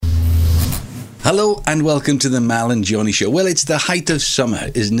Hello and welcome to the Mal and Johnny Show. Well, it's the height of summer,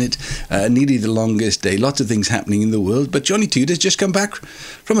 isn't it? Nearly the longest day. Lots of things happening in the world. But Johnny Tudor's just come back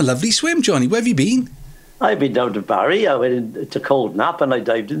from a lovely swim. Johnny, where have you been? I've been down to Barry. I went into Cold Nap and I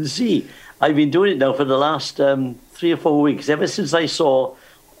dived in the sea. I've been doing it now for the last 3 or 4 weeks, ever since I saw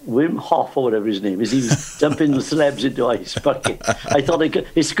Wim Hof, or whatever his name is. He was dumping the celebs into ice bucket. I thought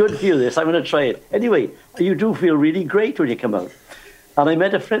it's good for you, this. I'm going to try it. Anyway, you do feel really great when you come out. And I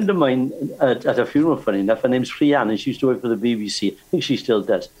met a friend of mine at a funeral, funny enough. Her name's Rhiannon, and she used to work for the BBC. I think she still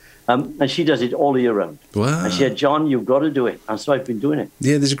does. And she does it all year round. Wow. And she said, John, you've got to do it. And so I've been doing it.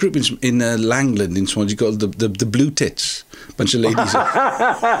 Yeah, there's a group in Langland in Swansea called the Blue Tits. Bunch of ladies.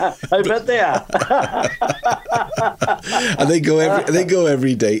 I bet they are. And they go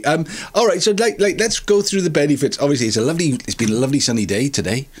every day. All right, so let's go through the benefits. Obviously, it's been a lovely sunny day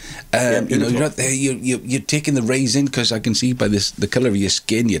today. You're out there, you're taking the rays in, because I can see by the colour of your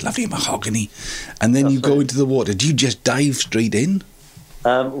skin, you're lovely mahogany, and then you go into the water. Do you just dive straight in?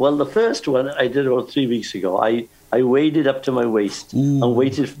 Well, the first one I did about 3 weeks ago. I waded up to my waist and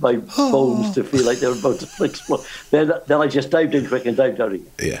waited for my bones to feel like they were about to explode. Then I just dived in quick and dived out again.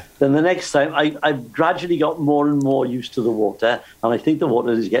 Yeah. Then the next time, I've gradually got more and more used to the water, and I think the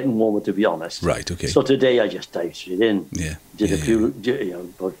water is getting warmer, to be honest. Right, okay. So today I just dived straight in. Yeah. Did a few,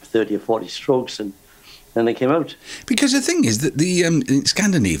 about 30 or 40 strokes, and then they came out. Because the thing is that the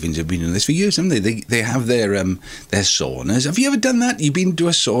Scandinavians have been doing this for years, haven't they? They have their saunas. Have you ever done that? You've been to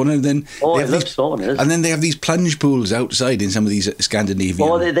a sauna and then... Oh, I love saunas. And then they have these plunge pools outside in some of these Scandinavian...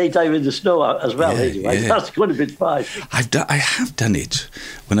 Oh, they dive in the snow as well, they do. Yeah. That's going a bit far. I have done it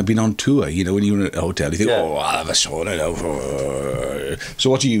when I've been on tour, when you're in a hotel, you think, I'll have a sauna now. So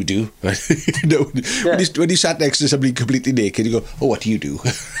what do you do? When you sat next to somebody completely naked, you go, what do you do?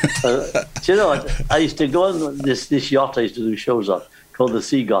 Do you know what? I used to go on this yacht I used to do shows on called the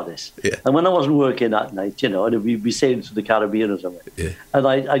Sea Goddess. Yeah. And when I wasn't working that night, and we'd be sailing to the Caribbean or somewhere, and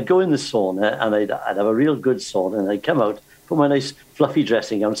I'd go in the sauna and I'd have a real good sauna, and I'd come out, put my nice fluffy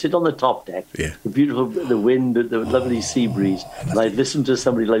dressing gown, sit on the top deck, the wind, the lovely sea breeze, and I'd listen to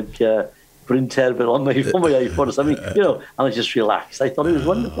somebody like... Bryn Terfel on my iPhone or something, and I just relaxed. I thought it was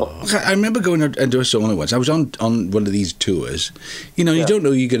wonderful. I remember going out and doing a sauna once. I was on one of these tours. You don't know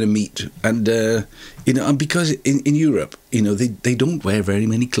who you're going to meet, and and because in Europe, they don't wear very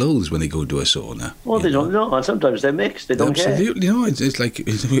many clothes when they go to a sauna. Well, they don't know, and sometimes they're mixed. They don't care. Absolutely, it's like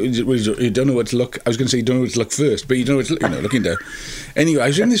you don't know what to look. I was going to say you don't know what to look first, but you know what to look, looking down. Anyway, I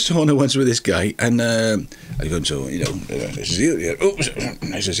was in this sauna once with this guy, and I go, so nice to see you. Oh,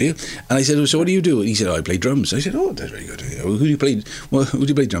 nice to see you. And I said, so what do you do? And he said, I play drums. I said, that's very good. Who do you play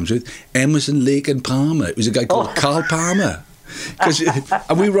drums with? Emerson, Lake and Palmer. It was a guy called Carl Palmer.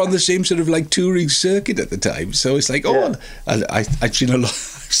 And we were on the same sort of touring circuit at the time, so it's like, I've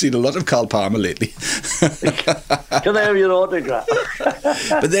seen a lot of Carl Palmer lately. Can I have your autograph?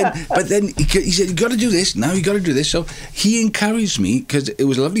 but then he said, you got to do this now. You got to do this. So he encouraged me, because it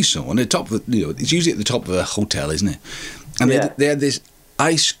was a lovely sauna. It's usually at the top of a hotel, isn't it? And they had this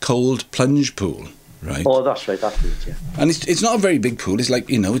ice cold plunge pool. Right. Oh, that's right. That's it. Yeah. And it's not a very big pool. It's like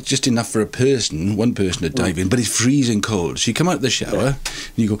it's just enough for one person to dive in, but it's freezing cold. So you come out of the shower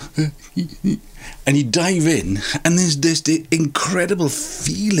and you go, and you dive in, and there's this incredible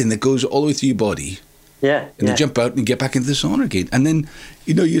feeling that goes all the way through your body. Yeah. And you jump out and get back into the sauna again. And then,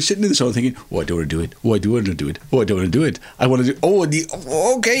 you're sitting in the sauna thinking, I don't want to do it. I do want to do it. I don't want to do it. I want to do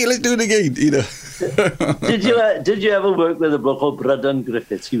okay, let's do it again, Did you ever work with a bloke called Bryden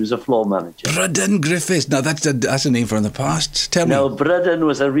Griffiths? He was a floor manager. Bryden Griffiths. Now, that's a name from the past. Tell me. No, Bryden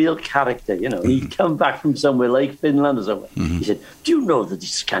was a real character, He'd come back from somewhere like Finland or somewhere. Mm-hmm. He said, do you know that the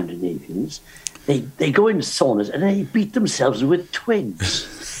Scandinavians, they go into saunas and they beat themselves with twigs?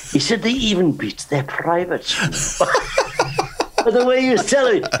 He said they even beat their privates. But the way he was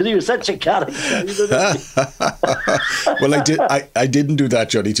telling me, because he was such a character. Well, I didn't do that,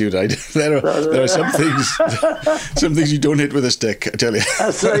 Johnny Tudor. There are some things you don't hit with a stick, I tell you.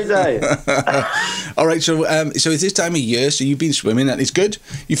 That's right. All right, so it's this time of year, so you've been swimming, and it's good?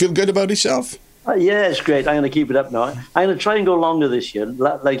 You feel good about yourself? Yeah, it's great. I'm going to keep it up now. I'm going to try and go longer this year.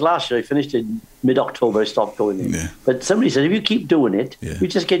 Like last year, I finished in mid-October. I stopped going in. Yeah. But somebody said, if you keep doing it, you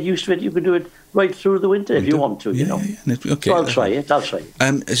just get used to it. You can do it right through the winter if you want to, Yeah. Okay. So I'll try it.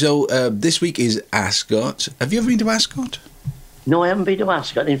 So this week is Ascot. Have you ever been to Ascot? No, I haven't been to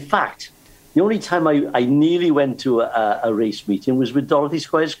Ascot. In fact, the only time I nearly went to a race meeting was with Dorothy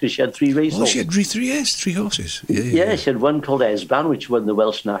Squires, because she had 3 races. Oh, she had three horses. Yeah, she had one called Esban, which won the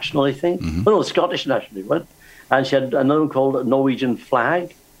Welsh National, I think. Mm-hmm. Oh, no, the Scottish National it won. And she had another one called Norwegian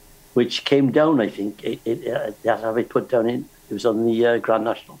Flag, which came down, I think. That's how they put down in. It was on the Grand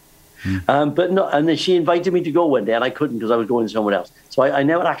National. But no, and then she invited me to go one day, and I couldn't because I was going somewhere else. So I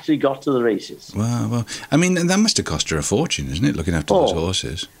never actually got to the races. Wow, well, I mean, that must have cost her a fortune, isn't it, looking after those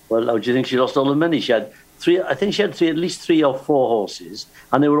horses? Well, how do you think she lost all the money? She had at least 3 or 4 horses,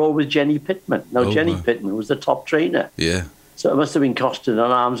 and they were all with Jenny Pittman. Now, Jenny Pittman was the top trainer. Yeah. So it must have been costing her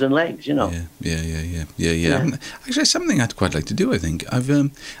arms and legs, you know. Yeah. Actually, something I'd quite like to do, I think. I've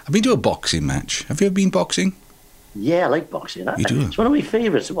been to a boxing match. Have you ever been boxing? Yeah, I like boxing. You do? It's one of my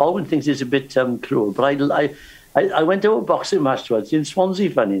favourites. Alwyn thinks it's a bit cruel, but I went to a boxing match once in Swansea,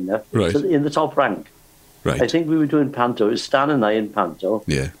 funny enough, right. In the top rank. Right. I think we were doing Panto. It was Stan and I in Panto.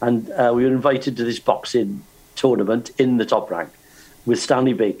 Yeah. And we were invited to this boxing tournament in the top rank with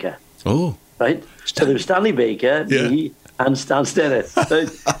Stanley Baker. Oh. Right? So there was Stanley Baker, me, and Stan Stennis. After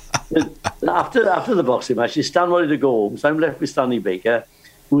the boxing match, Stan wanted to go home, so I'm left with Stanley Baker,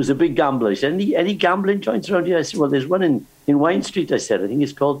 who was a big gambler. He said, any gambling joints around here? I said, well, there's one in Wine Street, I said. I think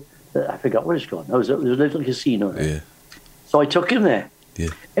it's called, I forgot what it's called. There was a little casino there. Yeah. So I took him there. Yeah.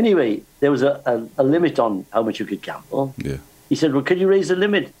 Anyway, there was a limit on how much you could gamble. Yeah. He said, well, can you raise the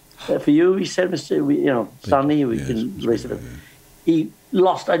limit for you? He said, Stanley, we can raise it. He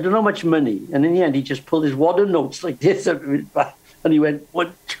lost, I don't know how much money. And in the end, he just pulled his wad of notes like this and he went,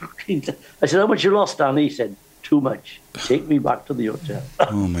 what? I said, how much you lost, Stanley? He said, too much. Take me back to the hotel.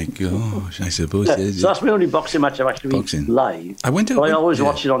 Oh, my gosh. I suppose. So that's my only boxing match I've actually been live. I always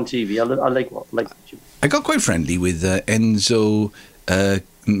watch it on TV. I like I got quite friendly with Enzo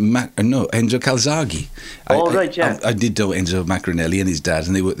Calzaghe. I did know Enzo Macronelli and his dad,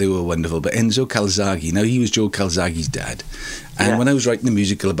 and they were wonderful. But Enzo Calzaghe, now he was Joe Calzaghe's dad, and when I was writing the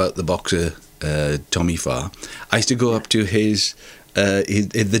musical about the boxer Tommy Farr, I used to go up to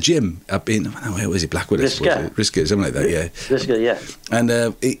the gym up in, where was it, Blackwood, Risca, something like that, yeah. Risca, yeah. And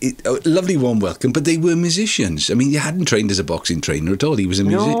a lovely warm welcome, but they were musicians. I mean, he hadn't trained as a boxing trainer at all. He was a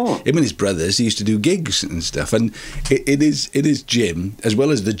musician. No. Him and his brothers, he used to do gigs and stuff. And in his gym, as well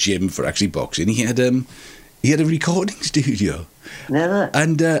as the gym for actually boxing, he had a recording studio. Never.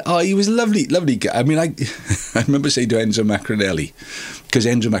 And he was a lovely guy. I mean, I remember saying to Enzo Macronelli, because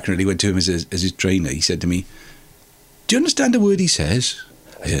Enzo Macronelli went to him as his trainer, he said to me, do you understand a word he says?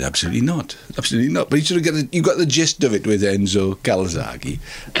 I said, absolutely not. But you got the gist of it with Enzo Calzaghe.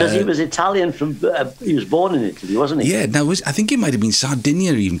 Because he was Italian he was born in Italy, wasn't he? Yeah, I think it might have been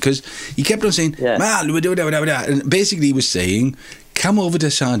Sardinia even, because he kept on saying, and basically he was saying, come over to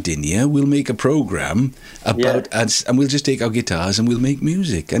Sardinia, we'll make a programme about, and we'll just take our guitars and we'll make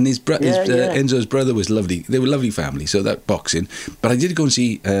music. And Enzo's brother was lovely. They were a lovely family, so that boxing. But I did go and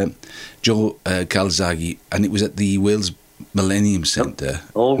see Joe Calzaghe, and it was at the Wales Millennium Centre.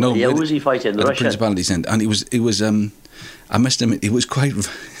 Who was he fighting? The Russian? Principality Centre. And it was I must admit, it was quite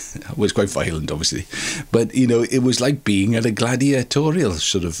violent, obviously. But, it was like being at a gladiatorial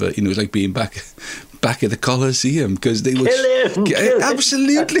sort of, it was like being back at the Colosseum, because they were... Kill him!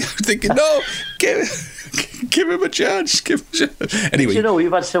 Absolutely. I'm thinking, no, give him a chance. Anyway.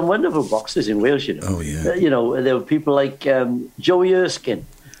 We've had some wonderful boxers in Wales, Oh, yeah. There were people like Joey Erskine,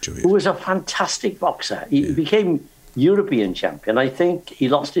 who was a fantastic boxer. He became European champion. I think he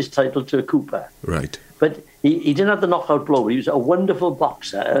lost his title to Cooper. Right. But he didn't have the knockout blow, but he was a wonderful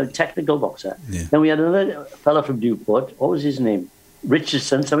boxer, a technical boxer. Yeah. Then we had another fella from Newport. What was his name?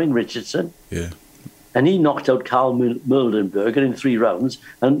 Richardson. Yeah. And he knocked out Carl Mildenberger in 3 rounds,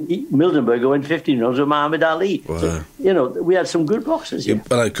 and Mildenberger went 15 rounds with Muhammad Ali. Wow. So, we had some good boxers here. Yeah,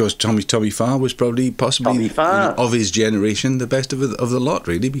 but of course, Tommy Farr was possibly of his generation the best of the lot,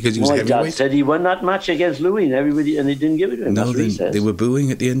 really, because he was heavyweight. My dad said he won that match against Louis, and they didn't give it to him. No, they were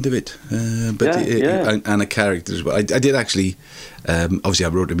booing at the end of it. And a character as well. I did actually, obviously I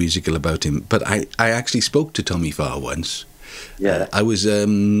wrote a musical about him, but I actually spoke to Tommy Farr once. Yeah. I was a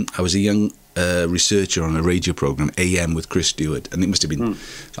young researcher on a radio program, AM, with Chris Stewart, and it must have been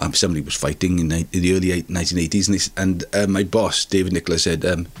somebody was fighting in the early 1980s, and my boss David Nicholas said,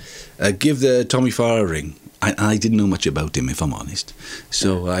 give the Tommy Farr a ring. I didn't know much about him, if I'm honest,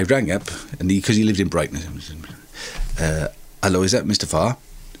 so I rang up, and because he lived in Brighton, hello, is that Mr. Farr?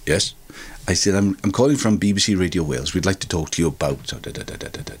 Yes. I said, I'm calling from BBC Radio Wales. We'd like to talk to you about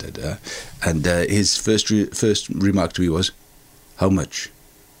and his first remark to me was, how much?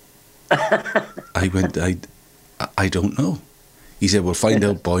 I went, I don't know. He said, well, find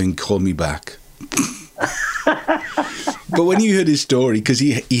out, boy, and call me back. But when you heard his story, because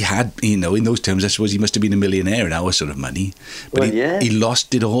he had, in those terms, I suppose he must have been a millionaire in our sort of money. But he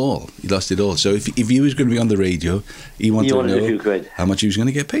lost it all. So if he was going to be on the radio, he wanted to know how much he was going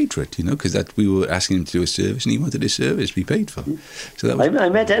to get paid for it, because that we were asking him to do a service, and he wanted his service to be paid for. So that was... I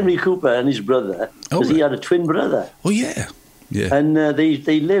met Henry Cooper and his brother, because he had a twin brother. Oh, yeah. Yeah. And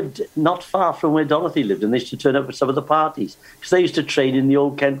they lived not far from where Dorothy lived, and they used to turn up at some of the parties because they used to train in the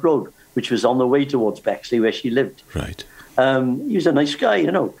Old Kent Road, which was on the way towards Bexley, where she lived. Right. He was a nice guy,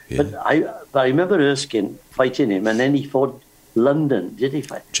 Yeah. But I remember Erskine fighting him, and then he fought London. Did he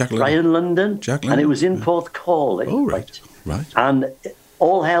fight Jack London. Brian London? Jack And it London, was in yeah. Porthcawl. that he Oh, right. fought. Right. And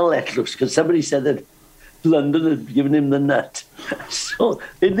all hell let loose because somebody said that London had given him the nut. So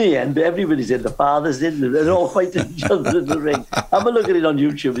in the end, everybody's in. The father's in. They're all fighting each other in the ring. Have a look at it on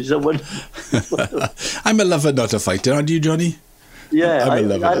YouTube. It's a wonderful. I'm a lover, not a fighter, aren't you, Johnny? Yeah, I'm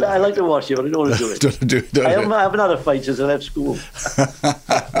a lover. I like to watch it, but I don't want to do it. Don't do it. I haven't had a fight since I left school.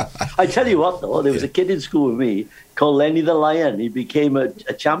 I tell you what, though, there was a kid in school with me called Lenny the Lion. He became a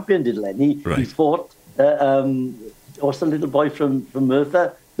champion, did Lenny. Right. He fought, what's the little boy from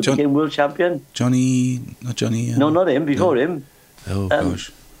Merthyr who became world champion? Johnny, not Johnny. No, not him, before him. Oh,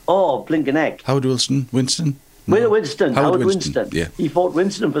 gosh. Oh, Blinking Egg. Howard Winston? Winston, Howard Winston. Yeah. He fought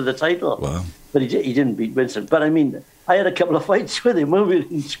Winston for the title. Wow. But he didn't beat Winston. But I mean, I had a couple of fights with him when we were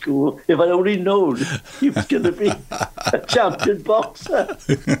in school. If I'd only known he was going to be a champion boxer.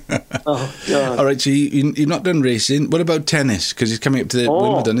 Oh, God. All right, so you've not done racing. What about tennis? Because he's coming up to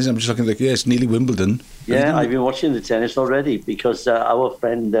Wimbledon, isn't it? I'm just looking like, it's nearly Wimbledon. Yeah, I've been watching the tennis already because our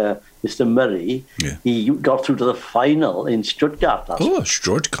friend, Mr. Murray, he got through to the final in Stuttgart last week. Oh,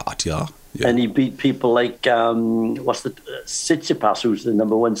 Stuttgart, yeah. And he beat people like, Tsitsipas, who's the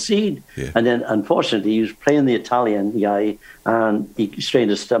number one seed. Yeah. And then, unfortunately, he was playing the Italian guy and he strained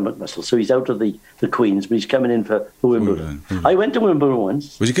his stomach muscle. So he's out of the Queen's, but he's coming in for Wimbledon. I went to Wimbledon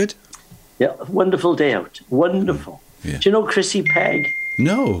once. Was it good? Yeah, wonderful day out. Wonderful. Yeah. Do you know Chrissy Pegg?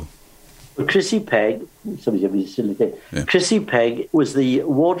 No. Chrissy Pegg, somebody's having a silly day. Yeah. Chrissy Pegg was the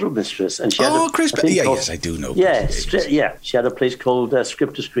wardrobe mistress. And she had Chris a Pegg. thing Yeah, called- yes, I do know. Yeah, she had a place called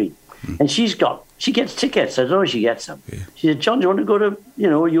Script to Screen. And she gets tickets. I don't know where she gets them. Yeah. She said, John, do you want to go to,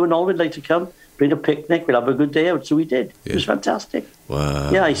 you and all would like to come, bring a picnic, we'll have a good day out. So we did. Yeah. It was fantastic. Wow.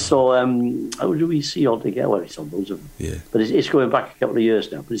 Yeah, I saw, how do we see all together? Well, I saw loads of them. Yeah. But it's going back a couple of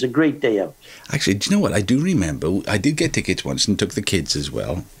years now. But it's a great day out. Actually, do you know what? I do remember. I did get tickets once and took the kids as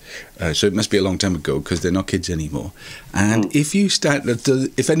well. So it must be a long time ago because they're not kids anymore. And if you stand,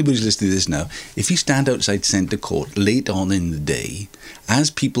 if anybody's listening to this now, if you stand outside Centre Court late on in the day,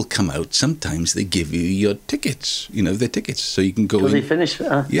 as people come out, sometimes they give you your tickets. Their tickets, so you can go in. They finish?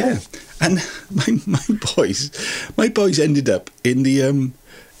 Yeah. And my boys ended up in the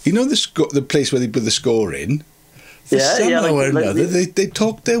the place where they put the score in. Somehow or another, they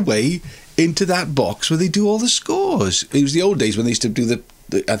talked their way into that box where they do all the scores. It was the old days when they used to do the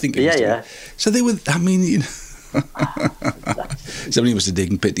I think it was so they were, somebody must have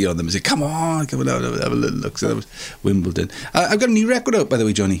taken pity on them and said, come on, have a little look. So that was Wimbledon. I've got a new record out, by the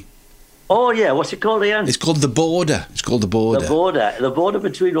way, Johnny. Oh, yeah. What's it called again? It's called The Border. The border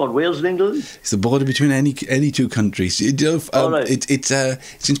between what, Wales and England? It's the border between any two countries. Right. It's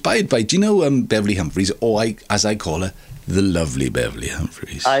inspired by, do you know Beverly Humphreys, or as I call her, the lovely Beverly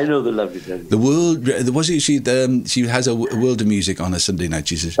Humphreys? I know the lovely Beverly. The world, she has a world of music on a Sunday night.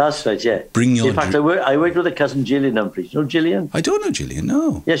 She says, that's right, yeah. In fact, I worked with her cousin Gillian Humphreys. You know Gillian? I don't know Gillian,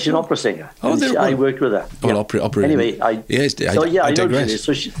 no. Yeah, she's an opera singer. I worked with her. Oh, opera. Anyway, I know digress.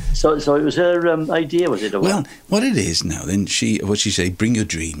 Gillian. So it was her idea, was it? Well, what it is now, then what she say, bring your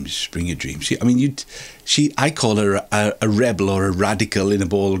dreams. I call her a rebel or a radical in a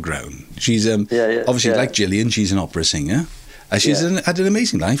ball ground. She's obviously like Gillian, she's an opera singer. She's had an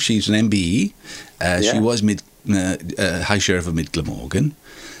amazing life. She's an MBE. She was High Sheriff of Mid Glamorgan.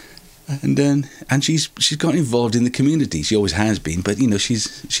 And she's got involved in the community. She always has been, but she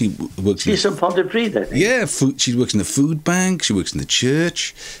works. She's from Pontypridd, I think. Yeah, she works in the food bank. She works in the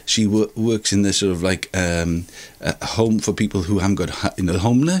church. She works in the sort of like home for people who haven't got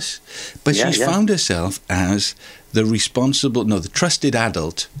homeless. But she's found herself as the trusted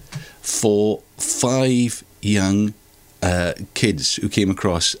adult for 5 young kids who came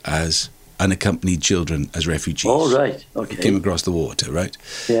across as unaccompanied children as refugees. Oh, right. Okay. Came across the water, right?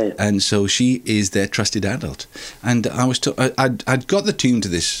 Yeah. And so she is their trusted adult. And I was I'd got the tune to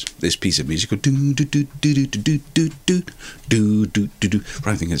this piece of music. Do do do do do do do do do do do do.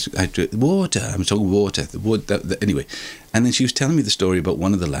 I'm thinking water. I'm talking water. The water. Anyway, and then she was telling me the story about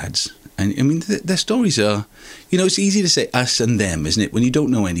one of the lads. And I mean, their stories are, it's easy to say us and them, isn't it? When you don't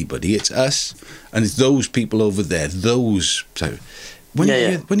know anybody, it's us and it's those people over there. When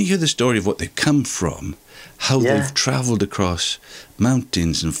you hear the story of what they've come from, how they've travelled across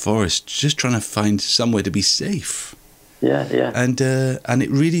mountains and forests, just trying to find somewhere to be safe. Yeah. And it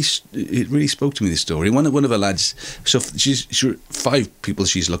really spoke to me, this story. One of her lads, so she's 5 people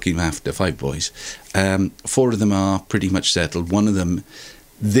she's looking after, 5 boys. 4 of them are pretty much settled. One of them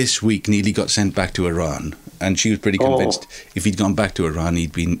this week nearly got sent back to Iran, and she was pretty convinced if he'd gone back to Iran,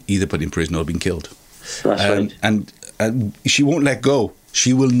 he'd been either put in prison or been killed. That's right. And she won't let go.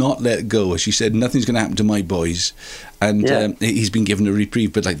 She will not let go. She said, nothing's going to happen to my boys. And he's been given a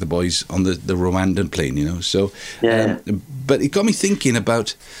reprieve, but like the boys on the Rwandan plane, you know. So, but it got me thinking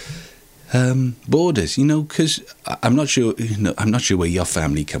about borders, you know, because I'm not sure where your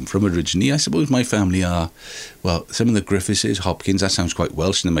family come from originally. I suppose my family are, well, some of the Griffiths, Hopkins, that sounds quite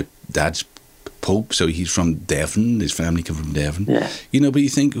Welsh. And then my dad's Pope, so he's from Devon. His family come from Devon. Yeah. You know, but you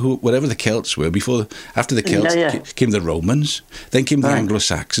think whatever the Celts were after the Celts came the Romans, then came the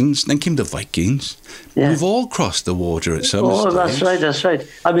Anglo-Saxons, then came the Vikings. Yeah. We've all crossed the water at some stage. That's right.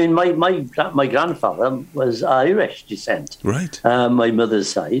 I mean, my grandfather was Irish descent. Right. My mother's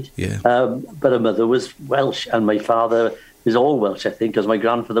side. Yeah. But her mother was Welsh, and my father is all Welsh, I think, because my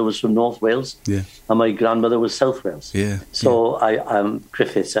grandfather was from North Wales. Yeah. And my grandmother was South Wales. Yeah. So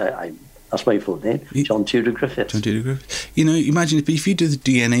Griffiths. That's my full name, John Tudor Griffiths. John Tudor Griffiths. You know, imagine if you do the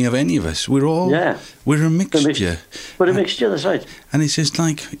DNA of any of us, we're a mixture. We're a mixture, that's right. And it's just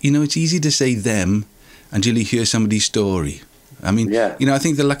like, you know, it's easy to say them until you hear somebody's story. I mean, you know, I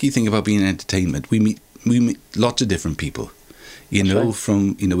think the lucky thing about being in entertainment, we meet lots of different people. You know,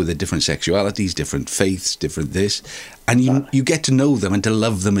 from, you know, with their different sexualities, different faiths, different this. And you get to know them and to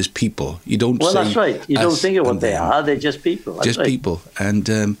love them as people. You don't say... that's right. You don't think of what they are. They're just people. That's just people. And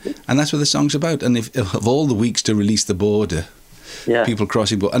that's what the song's about. And if of all the weeks to release the border, people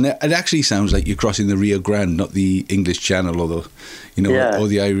crossing... And it actually sounds like you're crossing the Rio Grande, not the English Channel or the, you know, or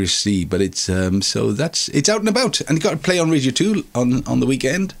the Irish Sea. But it's so it's out and about. And you got to play on Radio 2 on the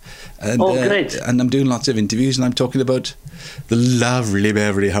weekend. And, great. And I'm doing lots of interviews, and I'm talking about the lovely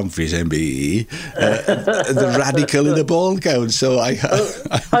Beverly Humphries, MBE, the radical in a ball gown. So I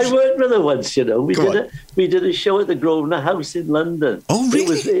worked with her once, you know. We did a show at the Grosvenor House in London. Oh,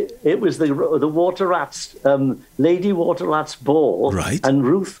 really? It was the Water Rats, Lady Water Rats Ball. Right. And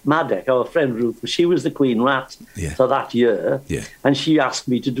Ruth Maddock, our friend Ruth, she was the Queen Rat for that year. Yeah. And she asked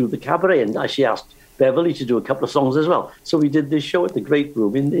me to do the cabaret, and she asked Beverly to do a couple of songs as well. So we did this show at the Great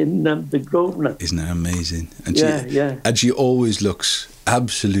Room in the Grosvenor. Isn't that amazing? And and she always looks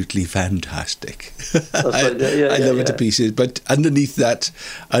absolutely fantastic. I love her to pieces. But underneath that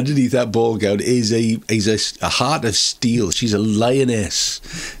ball gown is a heart of steel. She's a lioness.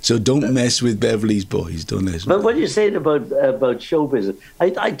 So don't mess with Beverly's boys. Don't mess. But what you're saying about show business,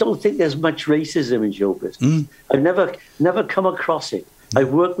 I don't think there's much racism in show business. I've never come across it.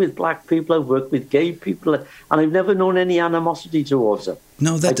 I've worked with black people, I've worked with gay people, and I've never known any animosity towards them.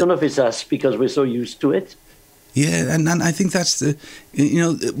 No, I don't know if it's us because we're so used to it. Yeah, and I think that's the, you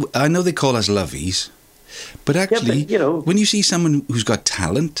know, I know they call us lovies, but actually, you know, when you see someone who's got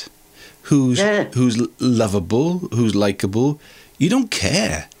talent, who's lovable, who's likable, you don't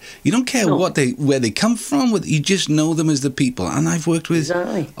care. You don't care where they come from. You just know them as the people. And I've worked with,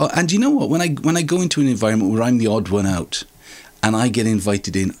 and you know what? When I go into an environment where I'm the odd one out, and I get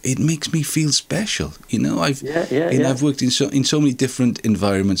invited in, it makes me feel special. You know, I've worked in so many different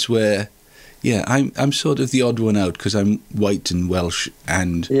environments where, I'm sort of the odd one out because I'm white and Welsh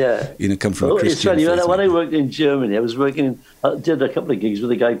and you know, come from a Christian. It's funny, when I worked in Germany, I did a couple of gigs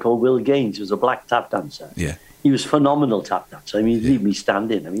with a guy called Will Gaines, who was a black tap dancer. Yeah. He was phenomenal tap dancer. I mean, he'd leave me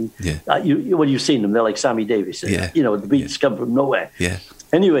standing. I mean, when you've seen them, they're like Sammy Davis. You know, the beats come from nowhere. Yeah.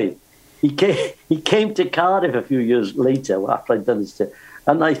 Anyway, he came to Cardiff a few years later after I'd done this,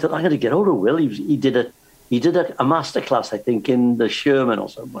 and I thought, I'm going to get hold of Will. He did a masterclass, I think, in the Sherman or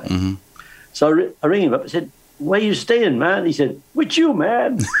somewhere. Mm-hmm. So I rang him up and said, "Where you staying, man?" He said, "With you,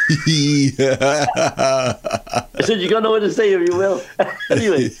 man." I said, "You got nowhere to stay if you will."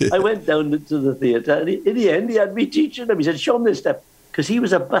 Anyway, I went down to the theatre, and in the end, he had me teaching him. He said, "Show him this step," because he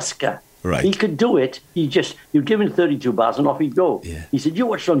was a busker. Right. He could do it. You'd give him 32 bars and off he'd go. Yeah. He said, "You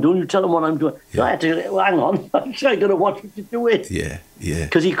watch what I'm doing. You tell him what I'm doing." Yeah. So I had to, hang on. I'm going to watch what you do it. Yeah, yeah.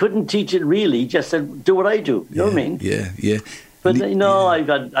 Because he couldn't teach it really. He just said, "Do what I do." You know what I mean? Yeah, yeah. But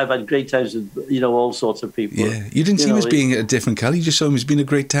I've had great times with all sorts of people. Yeah, you didn't see him as being a different colour. You just saw him as being a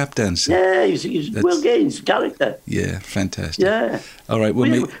great tap dancer. Yeah, he's Will Gaines' character. Yeah, fantastic. Yeah. All right.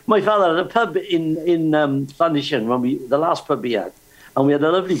 Well, my father had a pub in Llandyshen the last pub he had, and we had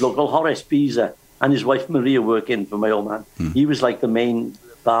a lovely bloke called Horace Beezer and his wife Maria working for my old man. He was like the main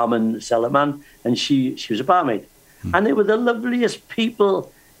barman, cellar man, and she was a barmaid, and they were the loveliest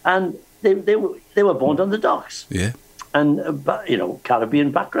people, and they were born on the docks. Yeah. and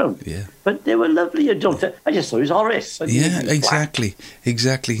Caribbean background. Yeah. But they were lovely. I just thought it was Horace. Yeah, exactly.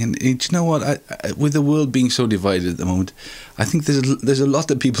 And do you know what? With the world being so divided at the moment, I think there's a lot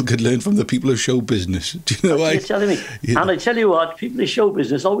that people could learn from the people of show business. Do you know why? You're telling me. Yeah. And I tell you what, people in show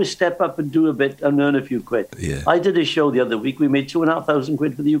business always step up and do a bit and earn a few quid. Yeah. I did a show the other week. We made 2,500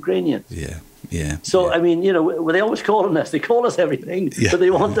 quid for the Ukrainians. Yeah. So, I mean, they always call on us. They call us everything, but they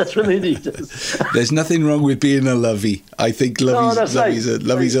want us when they need us. There's nothing wrong with being a lovey. I think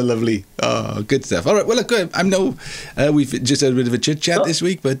loveys are lovely. Oh, good stuff. All right, well, look, I know we've just had a bit of a chit-chat this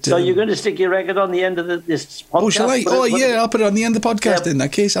week, but... So you're going to stick your record on the end of this podcast? Oh, shall I? I'll put it on the end of the podcast in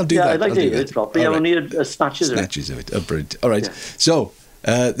that case. I'll do that. I'd like to hear it properly. I need snatches of it. Oh, brilliant. All right, so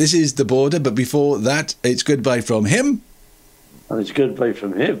this is The Border, but before that, it's goodbye from him. And it's goodbye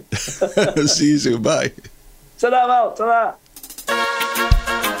from him. See you soon. Bye. Ta-da, Val. Ta-da.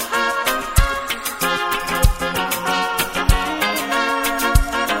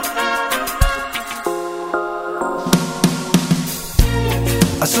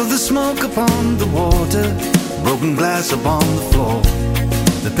 I saw the smoke upon the water, broken glass upon the floor,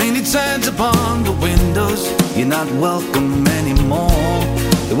 the painted signs upon the windows, you're not welcome anymore.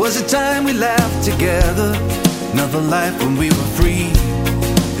 There was a time we laughed together, another life when we were free.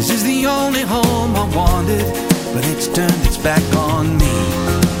 This is the only home I wanted, but it's turned its back on me.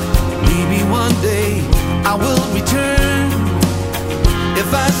 Maybe one day I will return,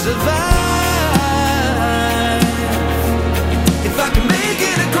 if I survive, if I can make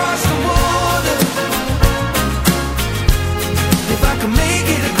it across the water, if I can make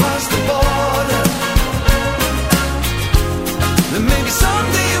it across the border, then maybe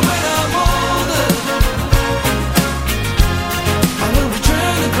someday when I'm older, I will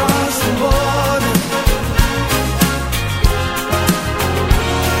return across the border.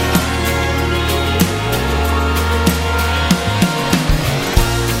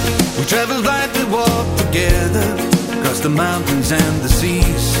 We traveled light, we walked together across the mountains and the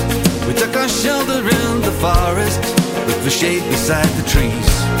seas. We took our shelter in the forest, looked for shade beside the trees.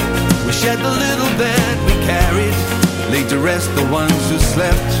 We shared the little bed we carried, laid to rest the ones who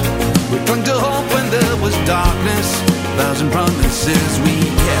slept. We clung to hope when there was darkness, 1,000 promises we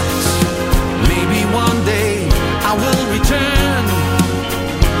kept. Maybe one day I will return,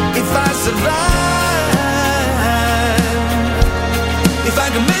 if I survive, if I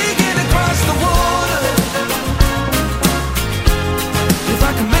can make it across the water, if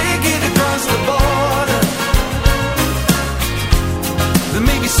I can make it across the border, then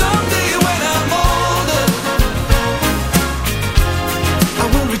maybe someday when I'm older, I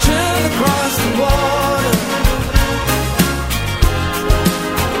will return across the water.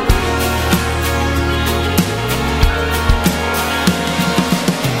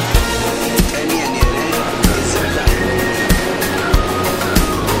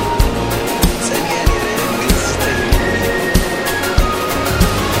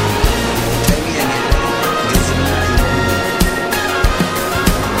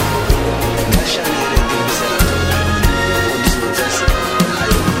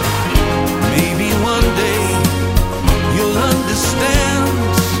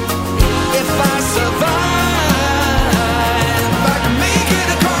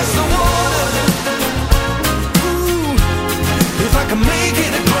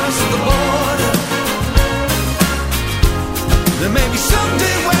 Maybe someday